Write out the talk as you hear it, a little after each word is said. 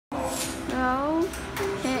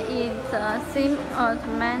a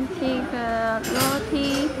semi-automatic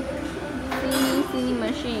rotary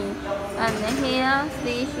machine, and here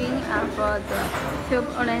station are for the tube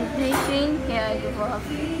orientation. Here is for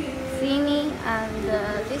cleaning, and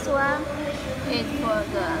this one is for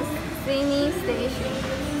the cleaning station.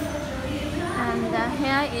 And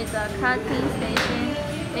here is a cutting station.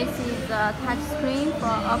 This is a touch screen for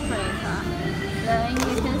operator. Then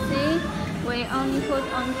you can see we only put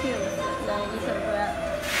on tubes. Then it will be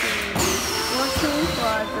working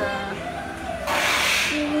for the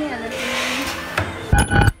cleaning and cleaning.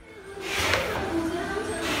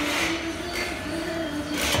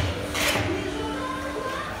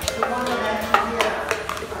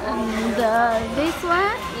 And this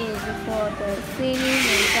one is for the cleaning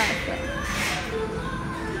result.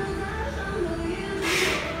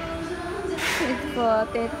 It's for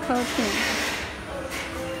dead coating.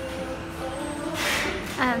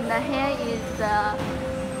 And here is the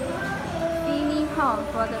filling pump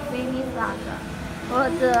for the filling slot. For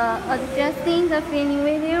the adjusting the filling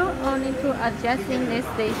value, only to adjusting this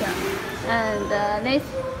station. And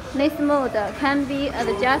this mode can be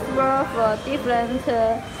adjustable for different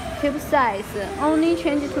tube size. Only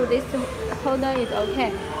change to this holder is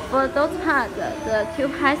okay. For those parts, the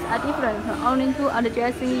tube heights are different. Only to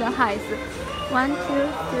adjusting the height. 1, 2, 3,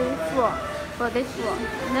 4 for this one.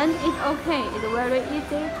 Then it's okay. It's very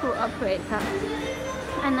easy to operate.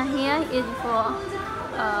 And here is for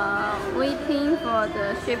waiting for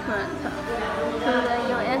the shipment to the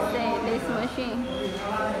USA. This machine.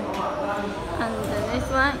 And this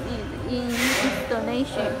one is in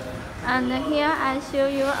installation. And here I show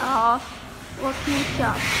you our working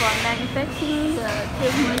shop for manufacturing the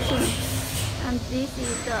tube machine. And this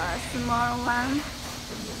is the small one.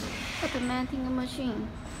 Automatic machine.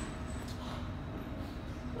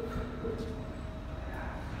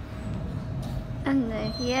 And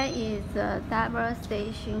here is the double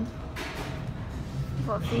station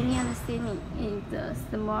for filling and sealing. Is the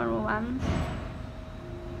small one.